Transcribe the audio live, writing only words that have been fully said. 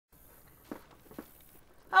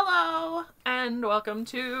and welcome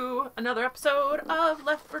to another episode of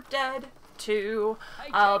Left 4 Dead 2.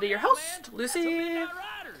 I'll be your host, Lucy.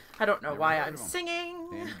 I don't know why I'm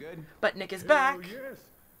singing, but Nick is back.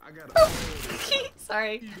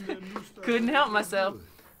 Sorry, couldn't help myself.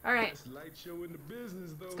 Alright, let's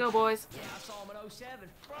go, boys.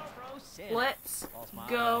 Let's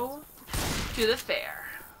go to the fair.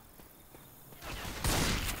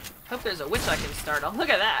 Hope there's a witch I can startle.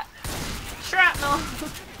 Look at that. Shrapnel!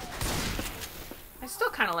 I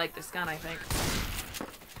still kind of like this gun, I think.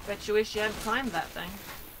 Bet you wish you hadn't climbed that thing.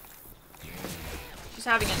 She's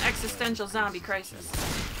having an existential zombie crisis.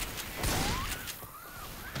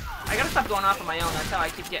 I gotta stop going off on my own. That's how I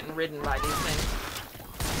keep getting ridden by these things.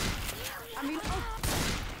 I mean,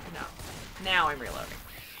 no. Now I'm reloading.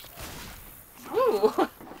 Ooh!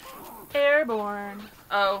 Airborne.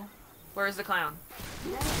 Oh. Where's the clown?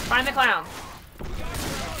 Find the clown.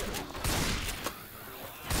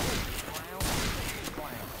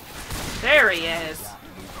 There he is.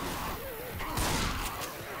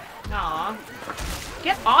 Aw.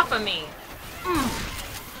 Get off of me.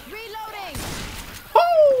 Reloading.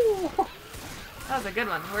 Woo! That was a good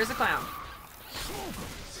one. Where's the clown?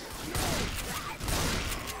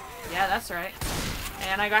 Yeah, that's right.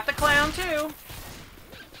 And I got the clown too.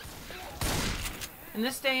 In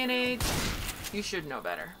this day and age, you should know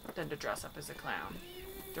better than to dress up as a clown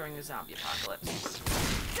during the zombie apocalypse.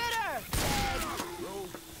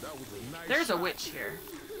 There's a witch here.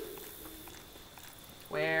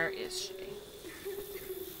 Where is she?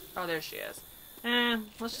 Oh, there she is.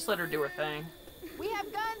 Let's just let her do her thing. We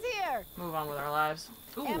have guns here. Move on with our lives.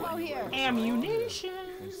 Ooh, ammo here. Ammunition.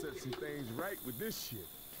 We set some things right with this shit.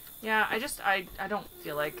 Yeah, I don't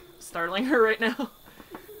feel like startling her right now.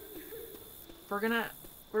 We're gonna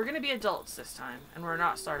be adults this time, and we're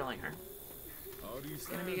not startling her. It's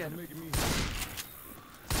gonna be good.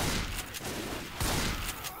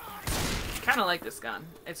 Kinda like this gun.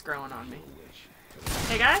 It's growing on me.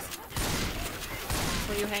 Hey guys!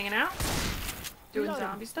 Were you hanging out? Doing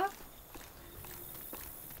zombie stuff?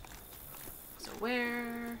 So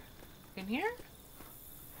where? In here?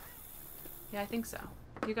 Yeah, I think so.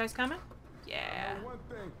 You guys coming? Yeah. One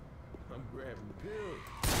thing, I'm grabbing the pills.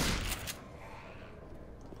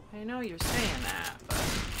 I know you're saying that, but...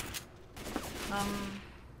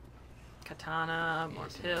 Katana, more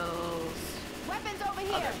pills... Weapons over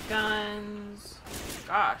here. Other guns...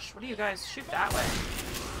 Gosh, what do you guys shoot that way?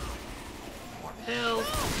 More pills...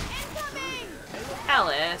 Incoming.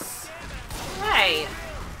 Ellis! Hey!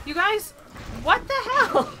 You guys... What the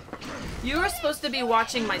hell? You were supposed to be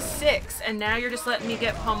watching my 6, and now you're just letting me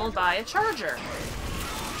get pummeled by a charger.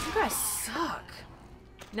 You guys suck.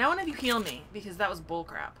 Now one of you heal me, because that was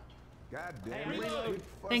bullcrap. God damn it.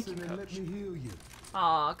 Thank you, Let Coach. me heal you.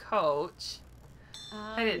 Aw, Coach.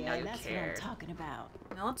 I didn't know you that's cared. what I'm talking about.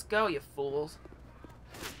 Now let's go, you fools.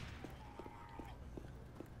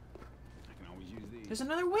 I can always use these. There's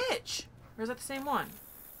another witch! Or is that the same one?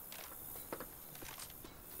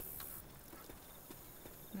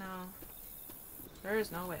 No. There is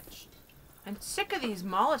no witch. I'm sick of these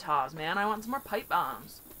Molotovs, man. I want some more pipe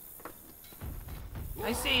bombs.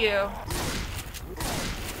 I see you.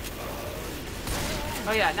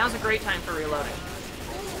 Oh yeah, now's a great time for reloading.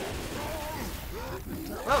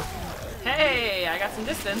 Whoa! Hey, I got some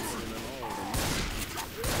distance.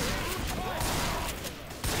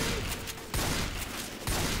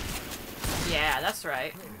 Yeah, that's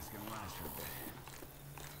right.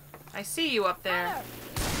 I see you up there.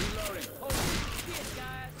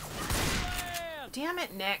 Damn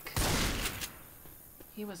it, Nick.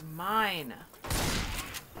 He was mine.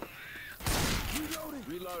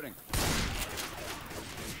 Reloading.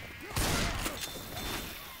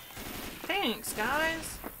 Thanks,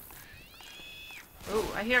 guys.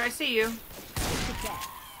 Oh, I see you.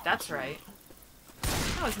 That's right.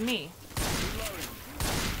 That was me.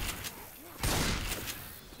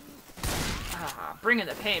 Ah, bringing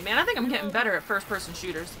the pain. Man, I think I'm getting better at first-person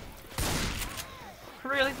shooters. I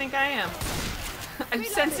really think I am. I'm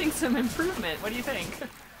sensing some improvement. What do you think?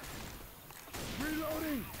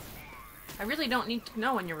 Reloading. I really don't need to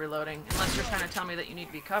know when you're reloading, unless you're trying to tell me that you need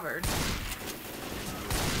to be covered.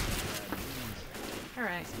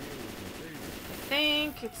 Alright. I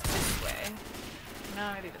think it's this way.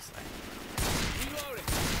 No, maybe this way.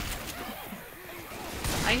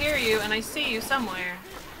 I hear you, and I see you somewhere.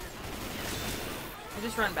 I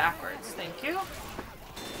just run backwards. Thank you.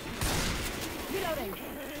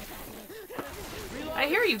 I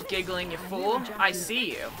hear you giggling, you fool. I see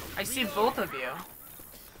you. I see both of you.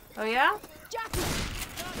 Oh yeah?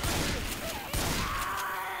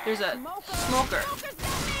 There's a smoker.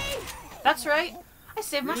 That's right. I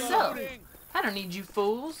saved myself. I don't need you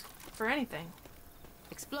fools for anything.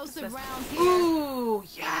 Explosive rounds here. Ooh,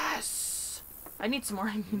 yes! I need some more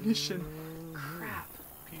ammunition. Crap.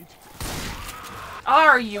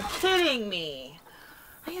 Are you kidding me?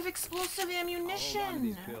 I have explosive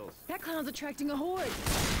ammunition. That clown's attracting a horde.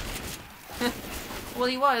 Well,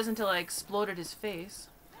 he was until I exploded his face.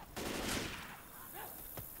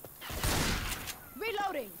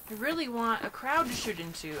 Reloading. I really want a crowd to shoot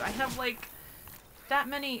into. I have, like, that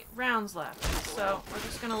many rounds left. So, we're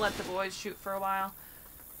just gonna let the boys shoot for a while.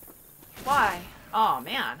 Why? Oh,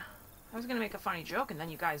 man. I was gonna make a funny joke, and then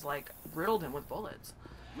you guys, like, riddled him with bullets.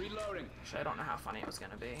 Reloading. Actually, I don't know how funny it was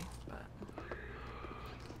gonna be, but...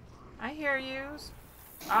 I hear yous.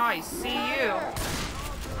 Oh, I see you.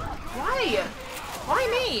 Why? Why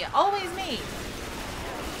me? Always me.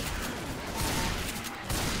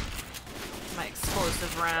 My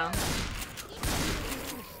explosive round.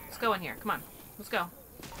 Let's go in here. Come on. Let's go.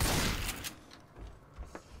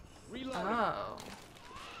 Reloading. Oh.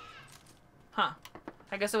 Huh.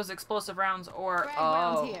 I guess it was explosive rounds or... Frag Oh.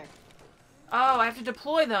 rounds here. Oh, I have to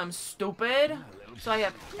deploy them. Stupid. So I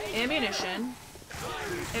have ammunition.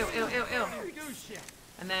 Ew, ew, ew, ew.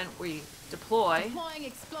 And then we deploy. Deploying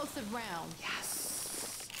explosive rounds. Yes.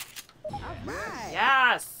 Alright.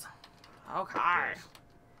 Yes. Okay.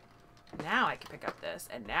 Now I can pick up this,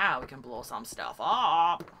 and now we can blow some stuff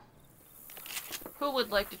up. Who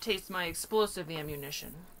would like to taste my explosive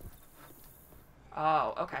ammunition?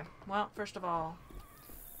 Oh, okay. Well, first of all,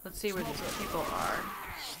 let's see where these people are.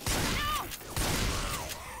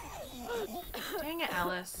 Dang it,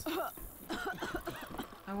 Alice.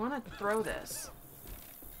 I want to throw this.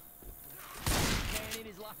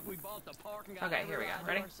 Okay, here we go.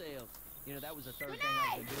 Ready? You know, that was the third thing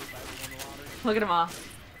I was gonna do if I ever won the lottery. Look at them all.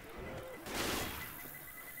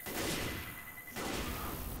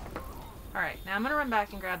 Alright, now I'm gonna run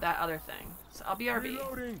back and grab that other thing. So I'll BRB.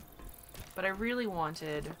 Reloading. But I really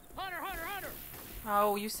wanted... Hunter, Hunter, Hunter!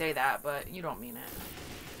 Oh, you say that, but you don't mean it.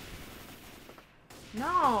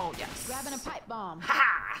 No! Yes. Grabbing a pipe bomb.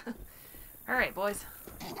 Ha! Alright, boys.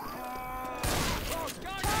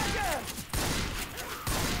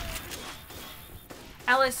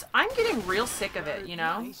 Ellis, I'm getting real sick of it, you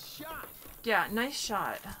know? Nice shot. Yeah, nice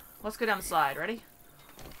shot. Let's go down the slide. Ready?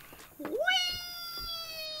 Whee!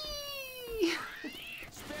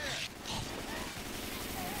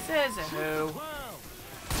 Says a who.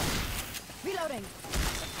 Reloading.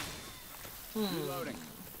 Reloading.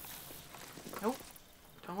 Nope.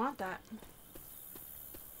 Don't want that.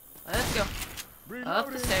 Let's go. Up the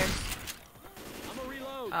Reloading. stairs. I'm a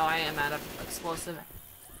reload. Oh, I am out of explosive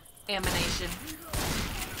ammunition.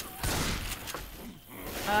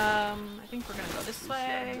 I think we're gonna go this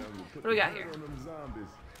way. What do we got here?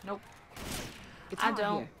 Nope. It's I hot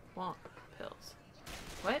don't here. want pills.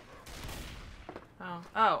 What? Oh.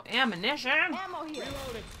 Oh, ammunition! Ammo here.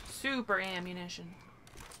 Super ammunition.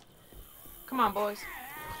 Come on, boys.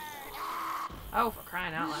 Oh, for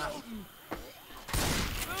crying out loud.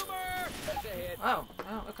 That's a hit. Oh,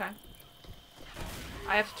 oh, okay.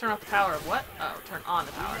 I have to turn off the power of what? Oh, turn on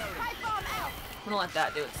the power. Pipe bomb out. I'm gonna let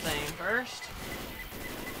that do its thing first.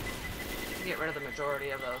 Get rid of the majority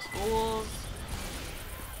of those fools.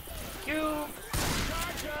 Thank you.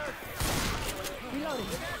 Reloading.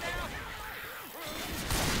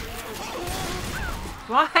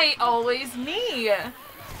 Why always me? I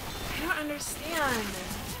don't understand.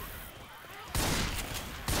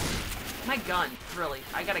 My gun, really.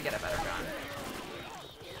 I gotta get a better gun.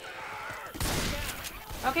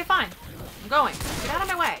 Okay, fine. I'm going. Get out of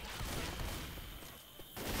my way.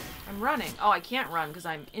 I'm running. Oh, I can't run because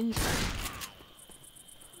I'm injured.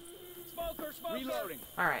 Smoker, smoker! Reloading.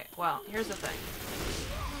 Alright, well, here's the thing.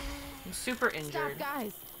 I'm super injured. Stop,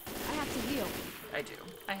 guys. I have to heal. I do.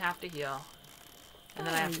 I have to heal. And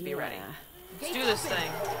then I have to be ready. yeah. Let's do this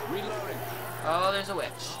thing. Reloading. Oh, there's a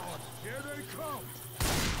witch. Here they come.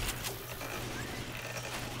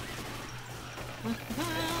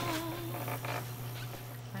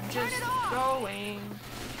 I'm just going.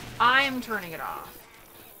 I'm turning it off.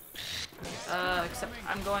 Except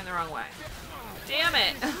I'm going the wrong way. Damn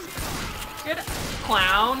it! Good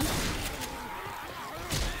clown.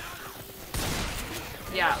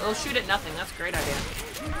 Yeah, they'll shoot at nothing. That's a great idea.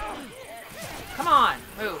 Come on,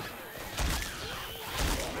 move.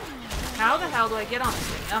 How the hell do I get on this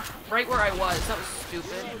thing? Oh, right where I was. That was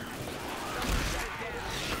stupid.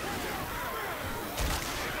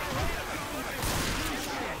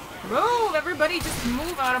 Move! Everybody just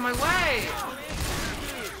move out of my way!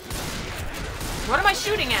 What am I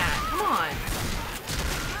shooting at? Come on!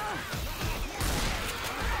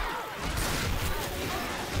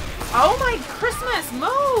 Oh my Christmas!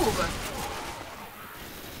 Move!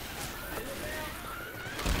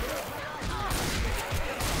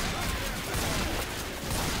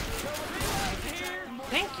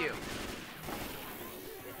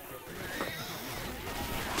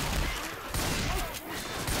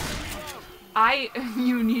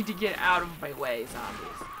 You need to get out of my way,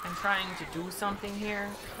 zombies. I'm trying to do something here.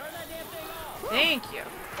 Thank you.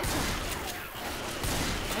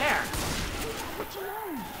 There.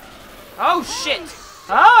 Oh, shit.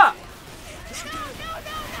 Ah!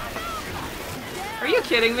 Are you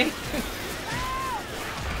kidding me?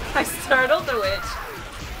 I startled the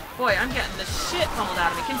witch. Boy, I'm getting the shit pummeled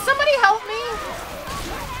out of me. Can somebody help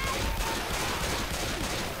me?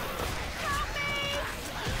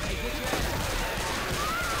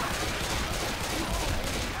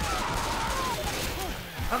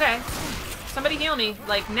 Okay. Somebody heal me.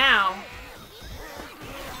 Like, now.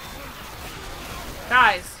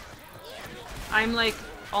 Guys. I'm, like,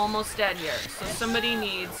 almost dead here. So somebody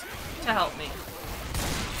needs to help me.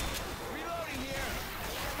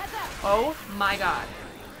 Oh, my God.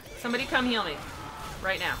 Somebody come heal me.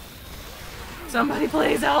 Right now. Somebody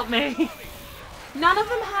please help me. None of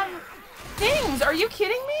them have things. Are you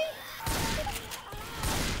kidding me?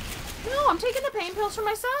 No, I'm taking the pain pills for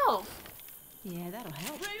myself. Yeah, that'll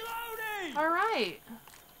help. Reloading! Alright.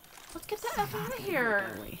 Let's get the F out of here.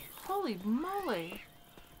 Holy moly.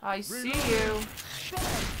 I see you.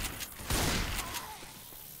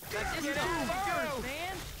 Let's get out,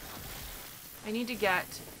 man! I need to get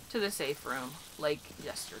to the safe room like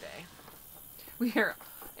yesterday. We are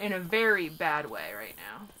in a very bad way right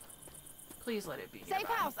now. Please let it be Safe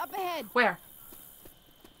nearby. house up ahead. Where?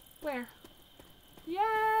 Where?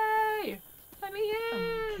 Yay! Let me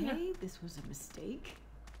in! Okay, this was a mistake.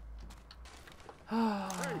 Oh,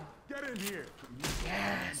 Hey, get in here!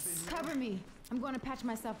 yes! Cover me. I'm going to patch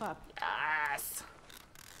myself up. Yes!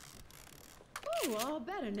 Ooh, all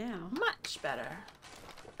better now. Much better.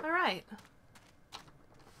 Alright.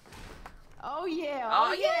 Oh yeah.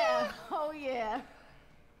 Oh, yeah. Oh yeah.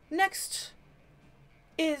 Next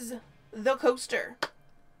is the coaster.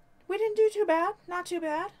 We didn't do too bad. Not too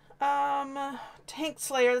bad. Tank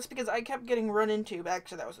Slayer. That's because I kept getting run into.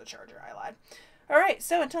 Actually, that was the charger. I lied. Alright,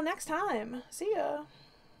 so until next time. See ya.